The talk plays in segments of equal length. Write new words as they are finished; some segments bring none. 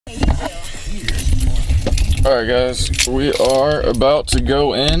Alright guys, we are about to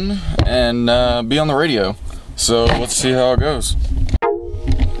go in and be on the radio. So let's see how it goes.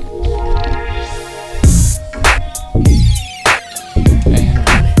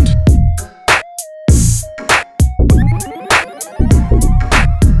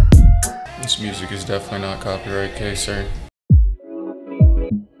 This music is definitely not copyright case, sir.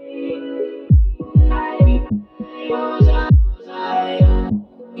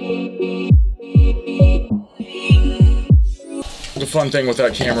 The fun thing with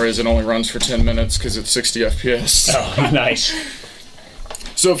that camera is it only runs for 10 minutes because it's 60 FPS. Oh, nice.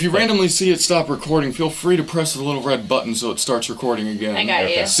 So if you randomly see it stop recording, feel free to press the little red button so it starts recording again. I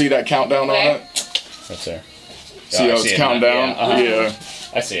got you. See that countdown on it? That's there. See how it's counting down? Yeah.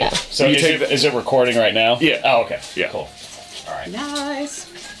 I see it. So is it recording right now? Yeah. Oh, okay. Yeah. Cool. All right. Nice.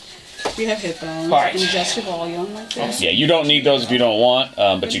 We have headphones. All right. You can adjust your volume like this. Yeah, you don't need those if you don't want,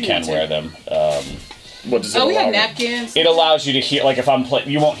 but you can wear them. What does it allow? We have napkins. It allows you to hear, like if I'm playing,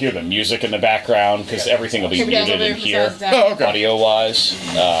 you won't hear the music in the background because everything will be muted in here, audio-wise.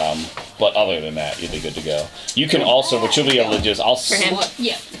 But other than that, you'll be good to go. You can also, what you'll be able to do is,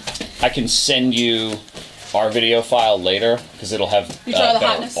 I can send you our video file later because it'll have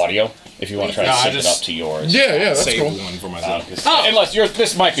better audio. If you want to try to sync it up to yours. Yeah, that's save cool. one for myself. Unless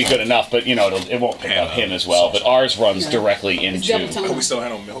this might be good enough, but you know it won't pick up him as well. But ours runs directly into. We still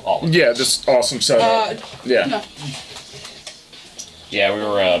have no milk. Yeah, this awesome setup. Yeah. No. Yeah, we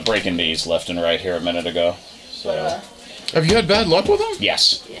were breaking these left and right here a minute ago. So. Have you had bad luck with them?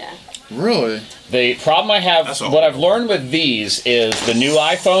 Yes. Yeah. Really? The problem I have, what I've learned with these is the new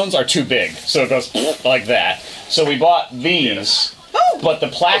iPhones are too big, so it goes like that. So we bought these. But the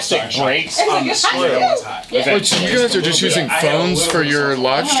plastic breaks on the screw. Wait, so you guys are just using phones for your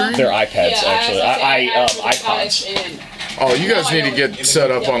live stream? They're iPads, actually. iPods. Oh, you guys need to get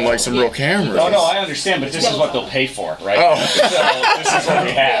set up on like some real cameras. Oh, no, I understand, but this is what they'll pay for, right? Oh. So this is what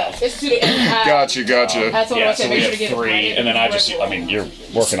we have. Gotcha. Yeah, so we have 3, and then I mean, you're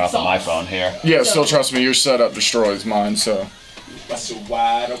working off of my phone here. Yeah, still trust me, your setup destroys mine, so. Bust it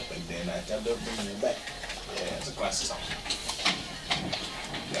wide open, then I tell them bring it back. Yeah, it's a classic song.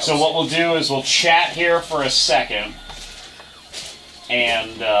 So what we'll do is we'll chat here for a second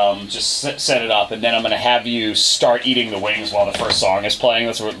and just set it up, and then I'm going to have you start eating the wings while the first song is playing.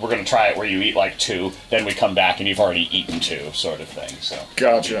 We're going to try it where you eat like 2, then we come back and you've already eaten 2, sort of thing. So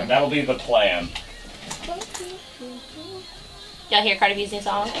gotcha. That'll be the plan. Y'all hear Cardi B's new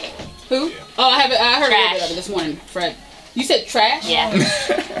song? Who? Oh, I heard a little bit of it this morning, Fred. You said trash? Yeah.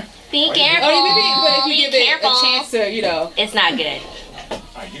 Be careful. But if you give it a chance to, you know. It's not good.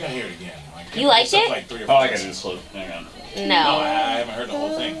 Alright, you gotta hear it again. You liked it? Like 3 or 4 I gotta do this clue. Hang on. No. I haven't heard the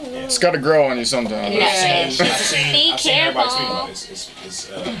whole thing. Yeah. It's got to grow on you sometimes. Yeah. I've seen careful. everybody speak about it. It's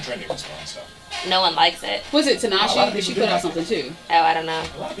trending this one, so. No one likes it. Was it Tanashi? Did she put out something too? Oh, I don't know.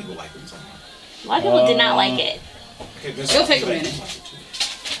 A lot of people like it. A lot of people did not like it. Okay, it'll take a minute.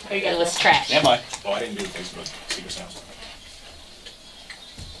 It was trash. Am I? Oh, I didn't do Facebook Secret Sounds.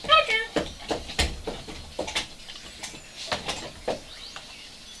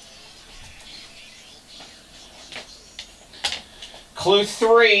 Clue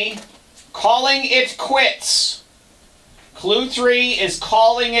 3, calling it quits. Clue 3 is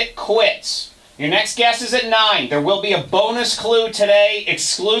calling it quits. Your next guess is at 9. There will be a bonus clue today,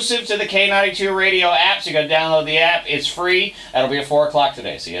 exclusive to the K92 radio app, so you gotta download the app. It's free. That'll be at 4 o'clock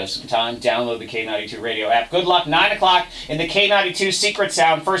today, so you have some time. Download the K92 radio app. Good luck, 9 o'clock in the K92 Secret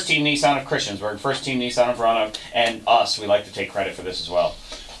Sound, First Team Nissan of Christiansburg, First Team Nissan of Roanoke, and us. We like to take credit for this as well.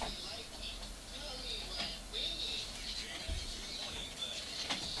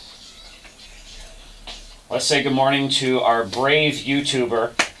 Let's say good morning to our brave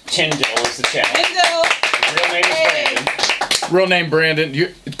YouTuber, Tindiil is the chat. Tindiil! Real name is Brandon. Real name Brandon. You're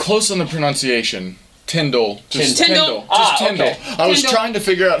close on the pronunciation. Tindiil. Just Tindiil. Just Tindiil. Okay. I was trying to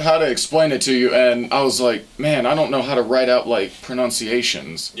figure out how to explain it to you, and I was like, man, I don't know how to write out like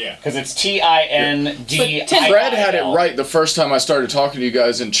pronunciations. Yeah. Because it's T-I-N-D-I-L. Fred had it right the first time I started talking to you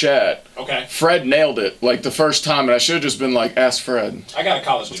guys in chat. Okay. Fred nailed it like the first time, and I should have just been like, ask Fred. I got a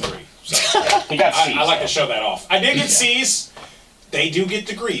college degree. So He got C's. I like to show that off. I did get C's. They do get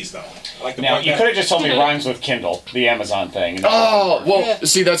degrees, though. I like to Now, you could have just told me it rhymes with Kindle, the Amazon thing. Oh, well,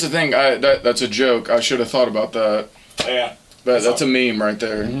 see, that's the thing. That's a joke. I should have thought about that. Yeah. That's a meme right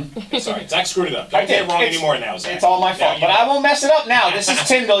there. Sorry, Zach screwed it up. Don't get it wrong anymore now, Zach. It's all my fault, but I won't mess it up now. This is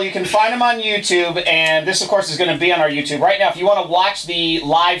Tindiil. You can find him on YouTube, and this, of course, is going to be on our YouTube. Right now, if you want to watch the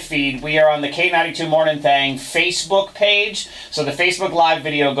live feed, we are on the K92 Morning Thing Facebook page. So the Facebook live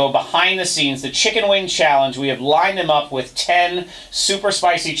video, go behind the scenes, the Chicken Wing Challenge. We have lined them up with 10 super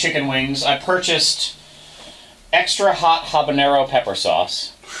spicy chicken wings. I purchased extra hot habanero pepper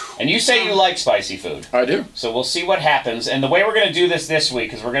sauce. And you say you like spicy food. I do. So we'll see what happens. And the way we're going to do this week,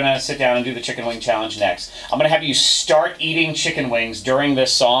 because we're going to sit down and do the chicken wing challenge next, I'm going to have you start eating chicken wings during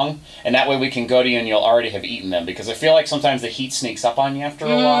this song, and that way we can go to you and you'll already have eaten them. Because I feel like sometimes the heat sneaks up on you after a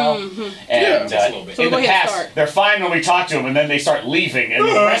while. And just a little bit. in the past, they're fine when we talk to them, and then they start leaving, and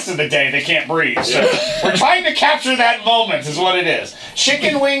the rest of the day they can't breathe. So we're trying to capture that moment is what it is.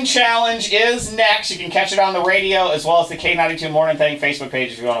 Chicken wing challenge is next. You can catch it on the radio as well as the K92 Morning Thing Facebook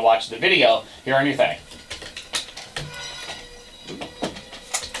page if you want to watch the video here on your thing.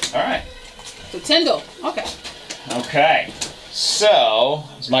 All right. So Tindiil. Okay. Okay. So,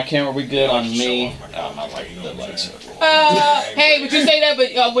 is my camera we good on me? Hey, would you say that?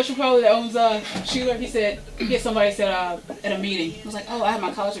 But what you probably that owns Sheila? He said somebody said at a meeting. I was like, oh, I have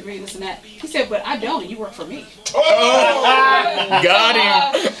my college degree, this and that. He said, but I don't. And you work for me. Oh, got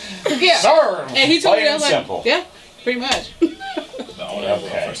him. Yeah. Serve. And he told me that. I was like, simple. yeah, pretty much.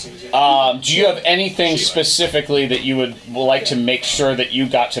 Okay. Do you have anything specifically that you would like to make sure that you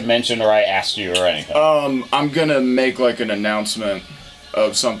got to mention, or I asked you, or anything? I'm gonna make like an announcement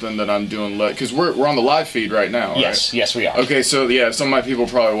of something that I'm doing, because we're on the live feed right now. Yes, right? yes, we are. Okay, so yeah, some of my people are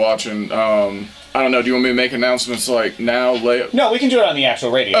probably watching. I don't know. Do you want me to make announcements like now, later? No, we can do it on the actual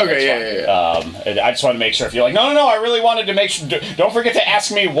radio. Okay, yeah. I just want to make sure if you're like, no, I really wanted to make sure. Don't forget to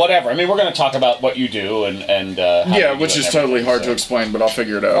ask me whatever. I mean, we're going to talk about what you do and how yeah, you do which it is and totally hard so. to explain, but I'll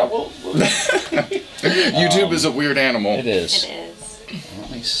figure it out. YouTube is a weird animal. It is. It is.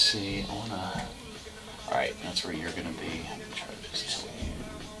 Let me see. I wanna. All right, that's where you're going to be. I'm gonna try to just tilt you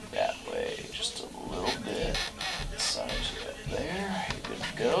that way, just a little bit. Size you up there. You're good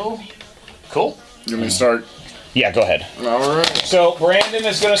to go. Cool. You want me to start? Yeah, go ahead. All right. So Brandon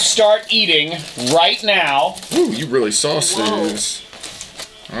is going to start eating right now. Ooh, you really sauced these.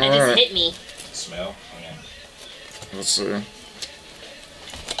 All It just right. hit me. Smell. Yeah. Let's see.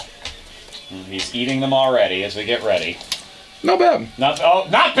 He's eating them already as we get ready. Not bad. Not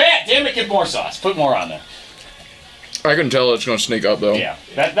bad. Damn it, get more sauce. Put more on there. I can tell it's gonna sneak up though. Yeah,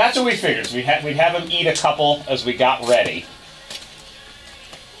 that's what we figured. We'd have him eat a couple as we got ready.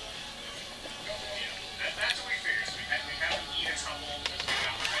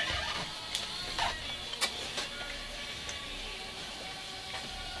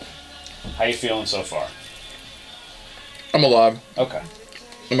 How you feeling so far? I'm alive. Okay.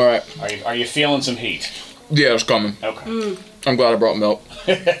 I'm all right. Are you feeling some heat? Yeah, it's coming. Okay. I'm glad I brought milk.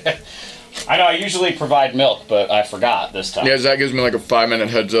 I know I usually provide milk, but I forgot this time. Yeah, that gives me like a 5-minute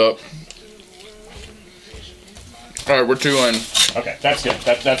heads up. All right, we're 2 in. Okay, that's good.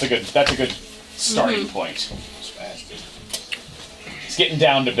 That's a good starting point. It's getting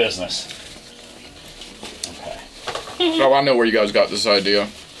down to business. Okay. Oh, I know where you guys got this idea.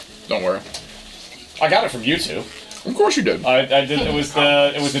 Don't worry. I got it from YouTube. Of course you did. I did. It was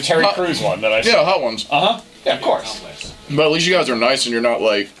the Terry Crews one that I saw. Yeah, hot ones. Yeah, of course. But at least you guys are nice and you're not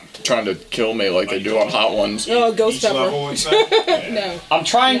like trying to kill me like they do on hot ones. Oh, ghost Each pepper. level and stuff. No. I'm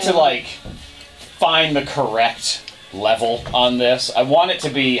trying to like find the correct level on this. I want it to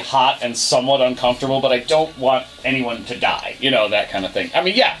be hot and somewhat uncomfortable, but I don't want anyone to die. You know, that kind of thing. I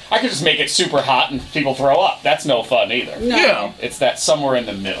mean, yeah, I could just make it super hot and people throw up. That's no fun either. No. Yeah. It's that somewhere in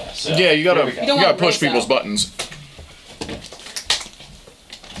the middle. So, Yeah, you gotta here we go. You don't push want race people's out. buttons.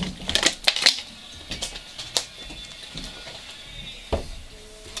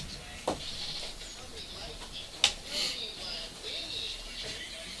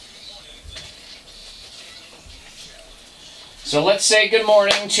 So let's say good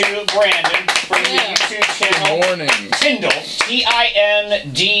morning to Brandon from the YouTube channel. Morning. Tindiil,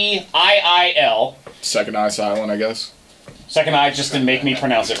 Tindiil. Second eye silent, I guess. Second eye just didn't make me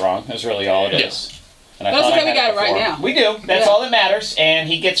pronounce it wrong. That's really all it is. And I That's thought I okay, we had got it right before. now. We do. That's Yeah. all that matters. And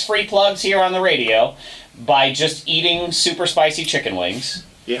he gets free plugs here on the radio by just eating super spicy chicken wings.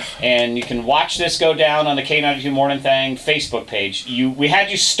 Yeah. And you can watch this go down on the K92 Morning Thing Facebook page. We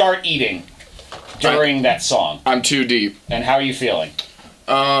had you start eating during that song. I'm too deep. And how are you feeling?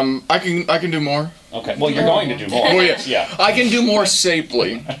 I can do more. Okay. Well, you're going to do more. Oh yeah. Yeah. I can do more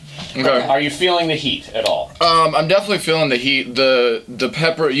safely. Okay. Are you feeling the heat at all? I'm definitely feeling the heat. The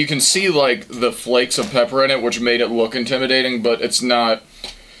pepper, you can see like the flakes of pepper in it, which made it look intimidating, but it's not.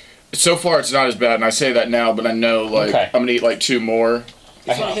 So far, it's not as bad, and I say that now, but I know, like, Okay. I'm gonna eat, like, 2 more.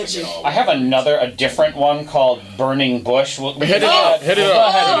 I have a different one called Burning Bush. Hit it up, hit it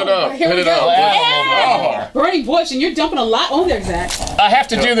up, hit it up, Here hit we it go. up. Yeah. Bernie Bush, and you're dumping a lot on there, Zach. I have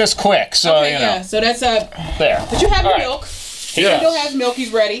to do this quick, so Okay, you know. yeah. So that's There. But you have your All right. milk. Yeah. Tindiil has milk.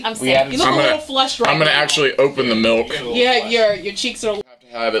 He's ready. I'm We sick. have You look I'm a gonna- little flushed right I'm gonna now. actually open the milk. Yeah, your cheeks are.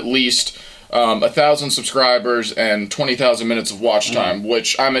 Have at least 1,000 subscribers and 20,000 minutes of watch time,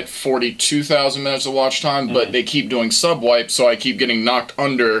 which I'm at 42,000 minutes of watch time, but they keep doing sub wipes, so I keep getting knocked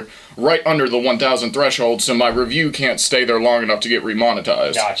right under the 1,000 threshold, so my review can't stay there long enough to get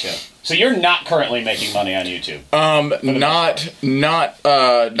remonetized. Gotcha. So you're not currently making money on YouTube.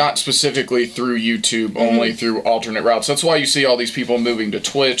 Not specifically through YouTube, only through alternate routes. That's why you see all these people moving to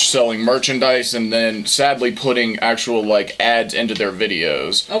Twitch, selling merchandise, and then sadly putting actual like ads into their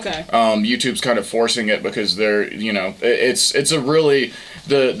videos. Okay. YouTube's kind of forcing it because they're, you know, it's a really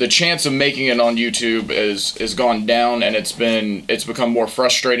the chance of making it on YouTube is gone down, and it's become more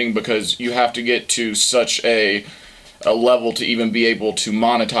frustrating because you have to get to such a level to even be able to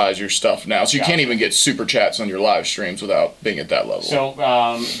monetize your stuff now. So you can't even get super chats on your live streams without being at that level. So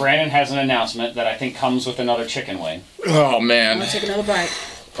Brandon has an announcement that I think comes with another chicken wing. Oh I'm man. gonna take another bite.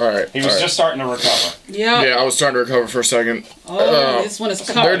 All right. He was just starting to recover. Yeah. Yeah, I was starting to recover for a second. Oh, this one is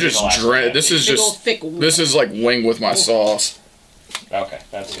They're covered. just this is Big old just thick. this is like wing with my sauce. Okay,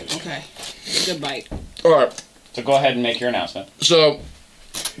 that's good. Okay. Good bite. All right. So go ahead and make your announcement. So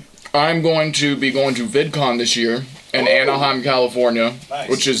I'm going to be going to VidCon this year in Anaheim, California, Nice.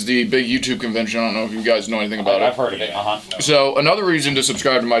 which is the big YouTube convention. I don't know if you guys know anything about I've it. heard of it. So another reason to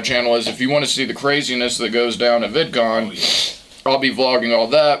subscribe to my channel is if you want to see the craziness that goes down at VidCon, I'll be vlogging all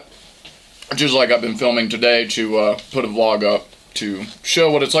that, just like I've been filming today to put a vlog up to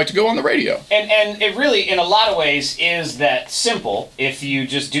show what it's like to go on the radio. And it really, in a lot of ways, is that simple. If you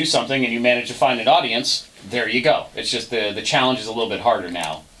just do something and you manage to find an audience, there you go. It's just the challenge is a little bit harder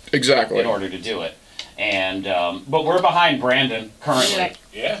now Exactly. in order to do it. And but we're behind Brandon currently.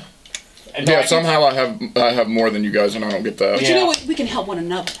 Yeah. And Yeah, I think- somehow I have more than you guys, and I don't get that. But you know what? We can help one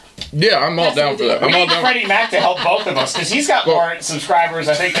another. Yeah, I'm all That's down what for we that. do. I'm We all need down. Freddie Mac to help both of us because he's got more subscribers,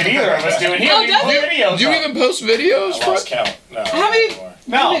 I think, than either of us do, and he don't even does put he? videos Do you up. even post videos, I lost Fred? count. No. How many? anymore.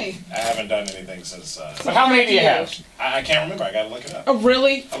 No. How many? I haven't done anything since. But how many do you have? I can't remember. I gotta look it up. Oh,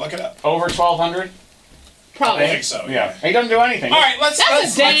 really? I'll look it up. Over 1,200? I Probably. think so. Yeah. He doesn't do anything. All right, let's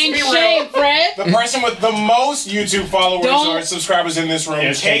That's a dang be shame, real. Fred. The person with the most YouTube followers Don't- or subscribers in this room,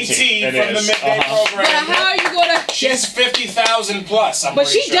 Is KT KT. from It the is. midday But program. how are you gonna? She's 50,000 plus. I'm But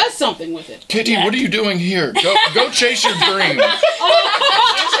pretty she sure. does something with it. Kitty, what are you doing here? Go chase your dream. That's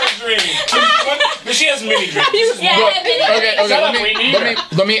her dream. But she has mini dreams. This is Yeah, Look, I mean, okay, Shut up, let we need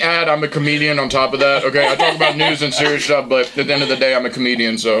let me add, I'm a comedian on top of that. Okay, I talk about news and serious stuff, but at the end of the day, I'm a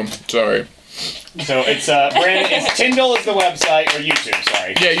comedian, so sorry. So it's Brandon. It's Tindiil is the website or YouTube.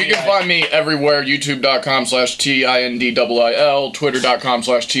 Sorry. Yeah, you can find me everywhere. YouTube.com/TINDIIL,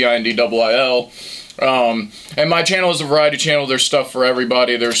 Twitter.com/TINDIIL. And my channel is a variety channel. There's stuff for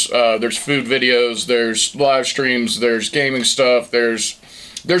everybody. There's food videos. There's live streams. There's gaming stuff. There's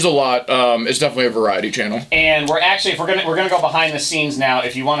a lot. It's definitely a variety channel. And we're gonna go behind the scenes now.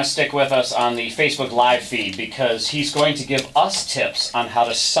 If you want to stick with us on the Facebook live feed, because he's going to give us tips on how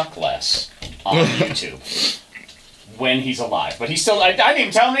to suck less on YouTube when he's alive. But he's still. I didn't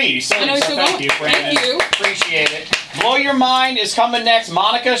even tell me. He's still. I know he's so still thank going. you, Brandon. Thank you. Appreciate it. Blow Your Mind is coming next.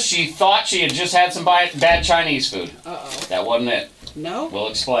 Monica, she thought she had just had some bad Chinese food. Uh-oh. That wasn't it. No? We'll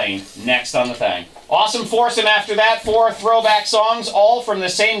explain next on the thing. Awesome foursome after that. 4 throwback songs, all from the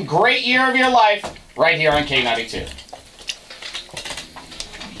same great year of your life, right here on K92.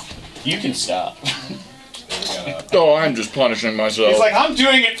 You can stop. Oh, I'm just punishing myself. He's like, I'm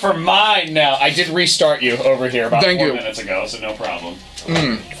doing it for mine now. I did restart you over here about Thank 4 you. minutes ago, so no problem.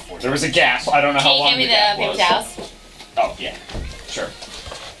 There was a gap. I don't know how Can you long give me the gap the was. paper towels? Oh, yeah. Sure.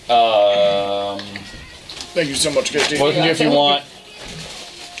 Thank you so much, Kitty. Well, we can do if you want.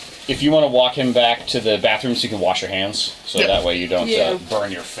 If you want to walk him back to the bathroom so you can wash your hands, so Yeah. that way you don't Yeah.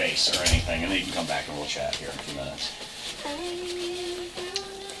 burn your face or anything, and then you can come back and we'll chat here in a few minutes.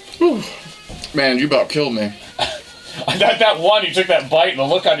 Man, you about killed me. that one, you took that bite and the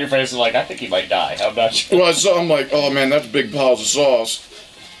look on your face was like, I think he might die. I'm not sure. Well, so I'm like, oh man, that's big piles of sauce.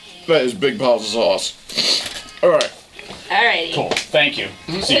 That is big piles of sauce. All right. Alrighty. Cool. Thank you.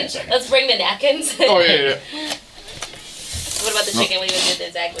 See you in a second. Let's bring the napkins. Oh yeah. What about the chicken we would do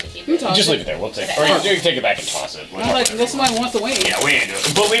the Zach would keep You it? talk. Just leave it there. We'll take it. Or you can take it back and toss it. I'm like, unless somebody wants to win. Yeah, we ain't doing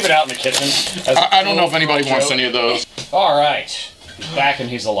it. We'll leave it out in the kitchen. I don't know if anybody wants any of those. All right. He's back and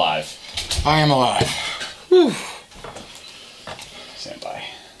he's alive. I am alive. Stand by.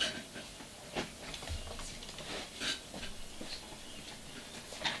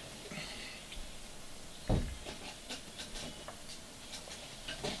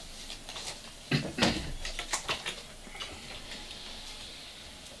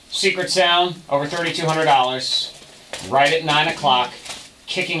 secret sound, over $3,200. Right at 9 o'clock.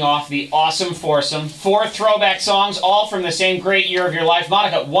 Kicking off the awesome foursome. 4 throwback songs, all from the same great year of your life.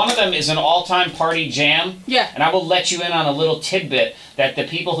 Monica, one of them is an all-time party jam. Yeah. And I will let you in on a little tidbit that the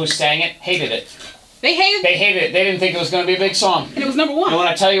people who sang it hated it. They hated it? They hated it. They didn't think it was going to be a big song. And it was number 1. And when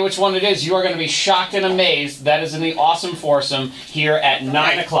I tell you which one it is, you are going to be shocked and amazed. That is in the awesome foursome here at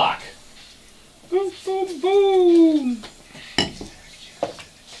 9 o'clock. Boom, boom, boom.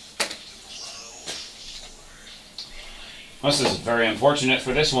 This is very unfortunate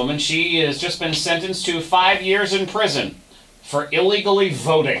for this woman. She has just been sentenced to 5 years in prison for illegally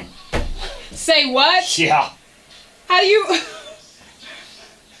voting. Say what? Yeah. How do you...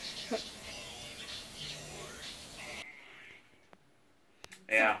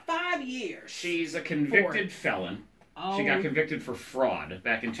 Yeah. 5 years. She's a convicted felon. Oh. She got convicted for fraud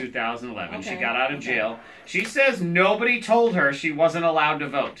back in 2011. Okay. She got out of jail. She says nobody told her she wasn't allowed to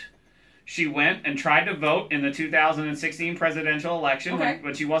vote. She went and tried to vote in the 2016 presidential election,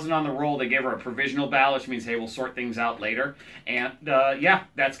 but she wasn't on the roll. They gave her a provisional ballot, which means, hey, we'll sort things out later. And, yeah,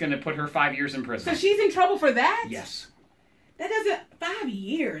 that's going to put her 5 years in prison. So she's in trouble for that? Yes. That doesn't... 5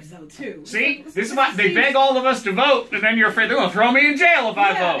 years, though, too. See? This is why they beg all of us to vote, and then you're afraid they're going to throw me in jail if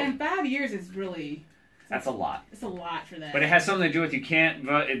I vote. And 5 years is really... That's a lot. It's a lot for that. But it has something to do with you can't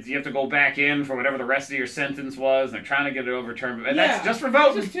vote. You have to go back in for whatever the rest of your sentence was. And they're trying to get it overturned. But that's just for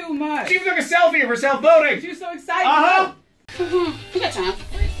voting. It's just too much. She even took a selfie of herself voting. She was so excited. Uh-huh. We got time.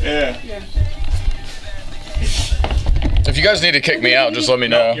 Yeah. Yeah. If you guys need to kick me out, just let me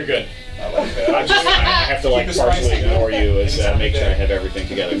know. You're good. I have to like partially ignore you as make sure I have everything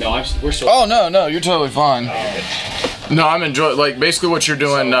together. No, we're still. Oh no, you're totally fine. No, I'm enjoying, like, basically what you're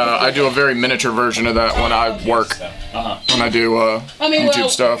doing, I do a very miniature version of that when I work, when I do YouTube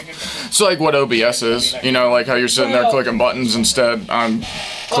stuff. So, like, what OBS is, you know, like how you're sitting there clicking buttons instead, I'm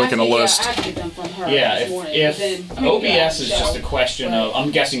clicking a list. Yeah, if OBS is just a question of,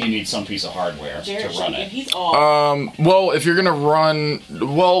 I'm guessing you need some piece of hardware to run it. Well, if you're gonna run,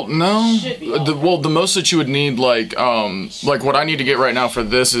 well, no, the most that you would need, like what I need to get right now for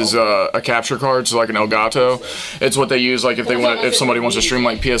this is a capture card, so like an Elgato. It's what they use, like if somebody wants to stream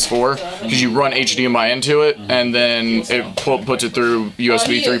like PS4, because you run HDMI into it, and then it puts it through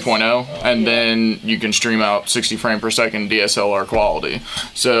USB 3.0, and then you can stream out 60 frame per second DSLR quality.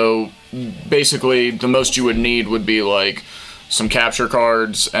 So basically, the most you would need would be like some capture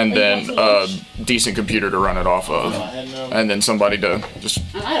cards and then a decent computer to run it off of, and then somebody to just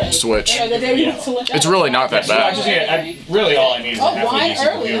switch. It's really not that bad. Really, all I need is a halfway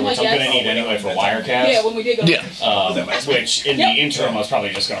decent computer, which I'm going to need anyway for Wirecast. Yeah, when we did go. Yeah. Which in the interim, I was probably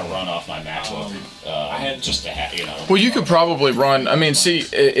just going to run off my MacBook, just to have, you know. Well, you could probably run. I mean, see,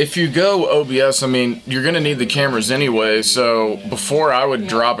 if you go OBS, I mean, you're going to need the cameras anyway. So before I would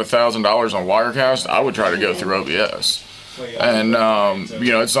drop $1,000 on Wirecast, I would try to go through OBS. And,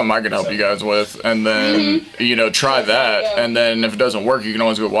 you know, it's something I can help you guys with. And then, you know, try that. And then if it doesn't work, you can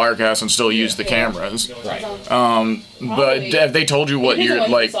always go Wirecast and still use the cameras. Right. But have they told you what you're,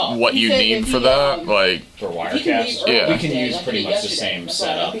 like, what you need for that? Like, for Wirecast? Yeah. You can use pretty much the same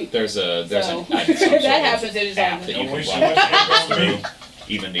setup. There's an app that you can run through.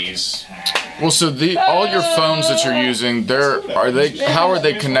 Even these. well, so all your phones that you're using, how are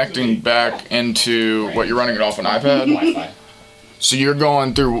they connecting back into what you're running it off an iPad? Wi-Fi. So you're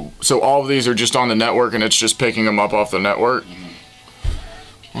going through, so all of these are just on the network and it's just picking them up off the network?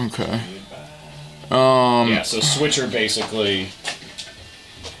 Okay. Yeah, so Switcher basically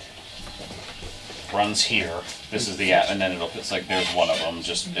runs here. This is the app, and then it's like there's one of them.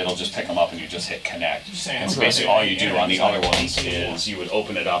 It'll just pick them up, and you just hit connect. And so basically, all you do on the other ones is you would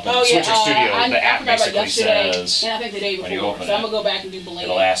open it up in Switcher Studio. The app basically says when you open it,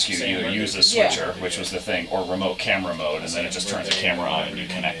 it'll ask you to either use the Switcher, which was the thing, or remote camera mode, and then it just turns the camera on and you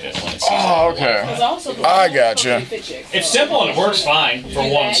connect it when it sees it. Oh, okay. I gotcha. It's simple and it works fine for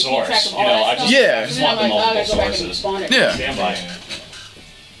one source. You know, I just want the multiple sources. Yeah. Stand by.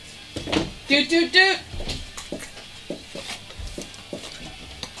 Doot.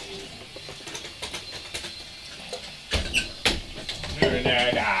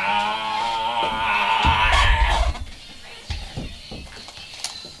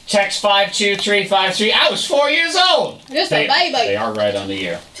 Text 52353. I was 4 years old. Just a baby. They are right on the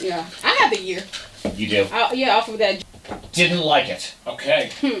year. Yeah, I have the year. You do. Yeah, off of that. Didn't like it.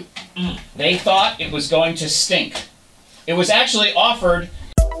 Okay. They thought it was going to stink. It was actually offered.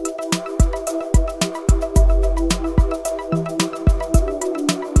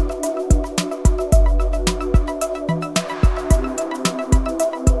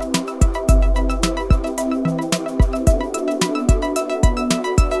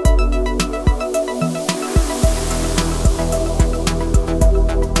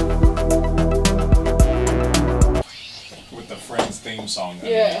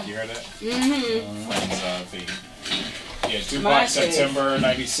 Yeah. You heard that? Mm-hmm. Yeah, Tupac MySpace. September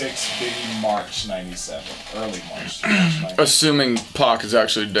 96, Biggie March 97. Early March. Assuming Pac is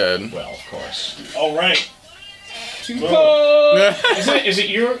actually dead. Well, of course. All right. Tupac. Is it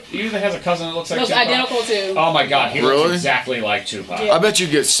you that has a cousin that looks like Looks Tupac? identical to. Oh my god, he Really? looks exactly like Tupac. Yeah. I bet you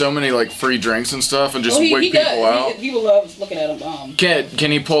get so many like free drinks and stuff and just Well, wake he people does. out. People love looking at him.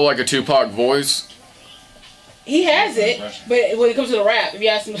 Can he pull like a Tupac voice? He has it, but when it comes to the rap, if you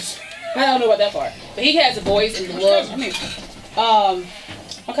ask him, I don't know about that part. But he has a voice and the look. I mean,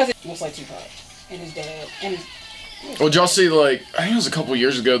 my cousin looks like Tupac, and his dad, and his. Well, did y'all see, like, I think it was a couple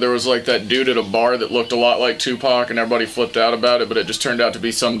years ago, there was, like, that dude at a bar that looked a lot like Tupac, and everybody flipped out about it, but it just turned out to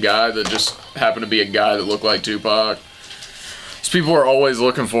be some guy that just happened to be a guy that looked like Tupac. So people are always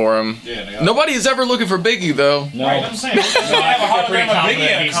looking for him. Yeah, they are. Nobody is ever looking for Biggie, though. No, Right, I'm saying. no, I think they're pretty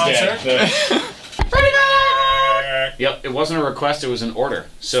confident he's dead. Yep, it wasn't a request, it was an order.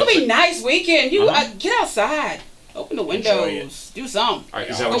 So, It's gonna be a nice weekend. You get outside, open the Enjoy windows, do something. Alright,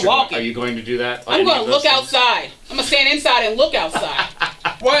 is that Go what walking. are you going to do that? I'm gonna look outside. I'm gonna stand inside and look outside.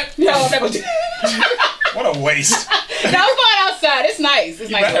 What? No, I'm not gonna do. What a waste. No, I'm going outside. It's nice.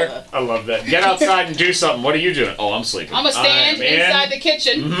 It's nice better. weather. I love that. Get outside and do something. What are you doing? Oh, I'm sleeping. I'm gonna stand I am in. inside the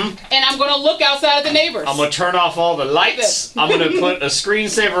kitchen, and I'm gonna look outside at the neighbors. I'm gonna turn off all the lights. I'm gonna put a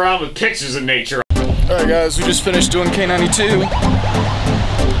screensaver on with pictures of nature. Alright, guys, we just finished doing K92.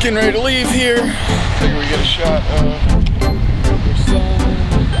 Getting ready to leave here. Figure we get a shot of the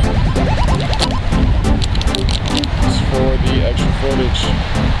sun. For the extra footage.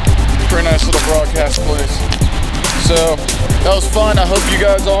 Pretty nice little broadcast place. So, that was fun. I hope you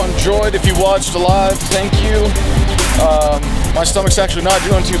guys all enjoyed. If you watched live, thank you. My stomach's actually not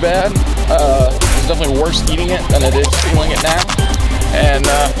doing too bad. It's definitely worse eating it than it is feeling it now. And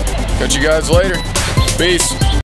catch you guys later. Peace.